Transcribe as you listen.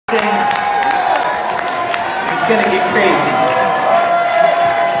thing. It's gonna get crazy.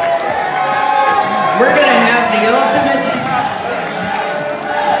 We're gonna have the ultimate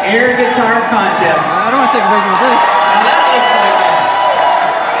air guitar contest. I don't want to take a picture with this. Now that looks like a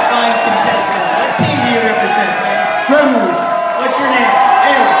fine contestant. What team do you represent, sir? Fundays. What's your name?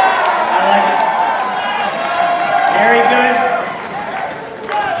 Air. I like it. Very good.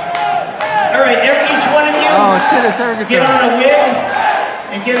 All right, each one of you. Oh shit, it's air guitar. Get on a wig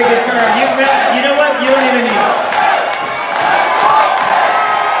and get a guitar. You know what? You don't even need it.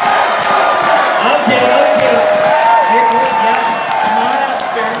 Okay. Here, yeah. Come on up,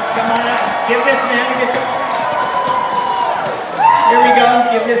 sir. Come on up. Give this man a guitar. Here we go.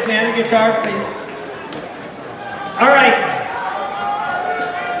 Give this man a guitar, please. All right.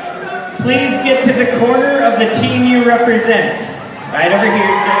 Please get to the corner of the team you represent. Right over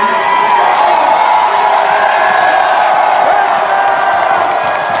here, sir.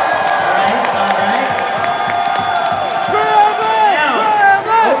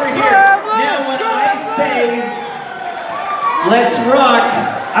 Let's rock.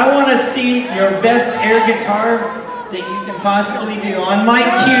 I want to see your best air guitar that you can possibly do. On my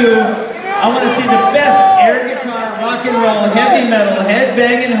cue, I want to see the best air guitar, rock and roll, heavy metal,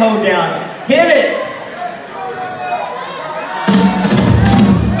 headbang and hoedown. Hit it!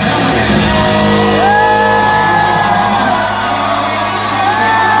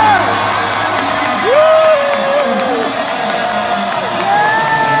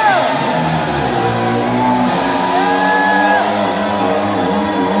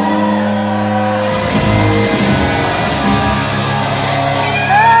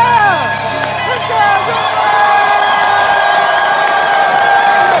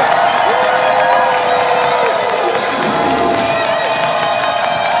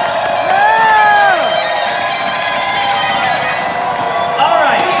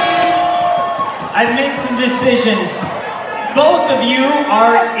 I've made some decisions. Both of you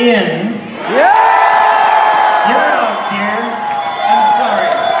are in. Yeah! You're out, dear. I'm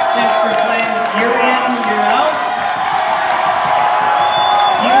sorry. Thanks for playing. You're in, you're out.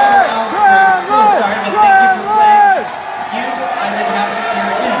 You're out, sir. I'm so sorry, but thank you for playing. You, I didn't have to,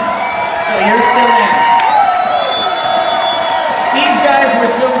 you're in. So you're still in. These guys were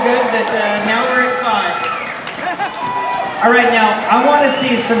so good that now we're at 5. All right, now, I want to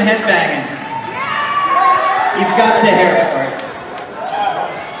see some headbanging. You've got the hair for it.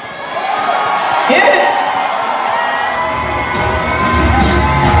 Hit it!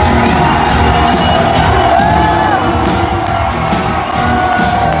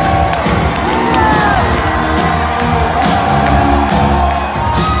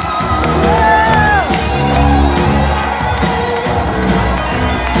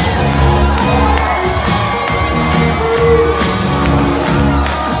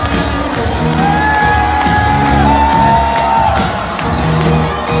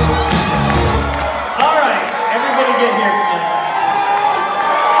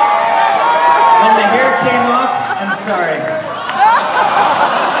 Sorry.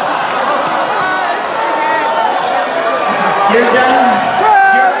 You're done.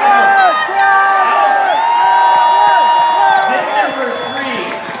 You're out. Bid number 3.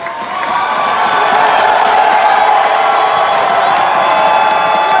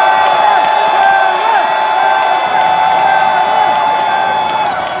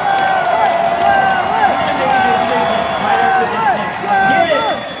 Make a decision right after this next one. Hit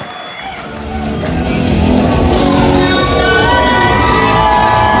it.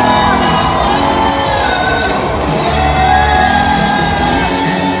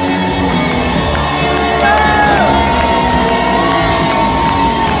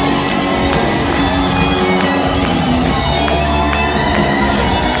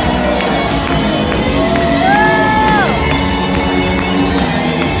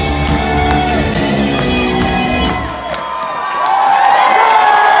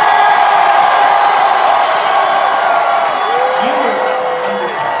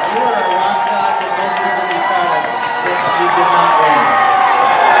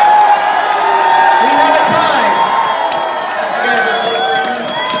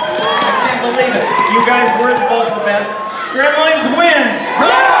 You guys were both the best. Gremlins wins!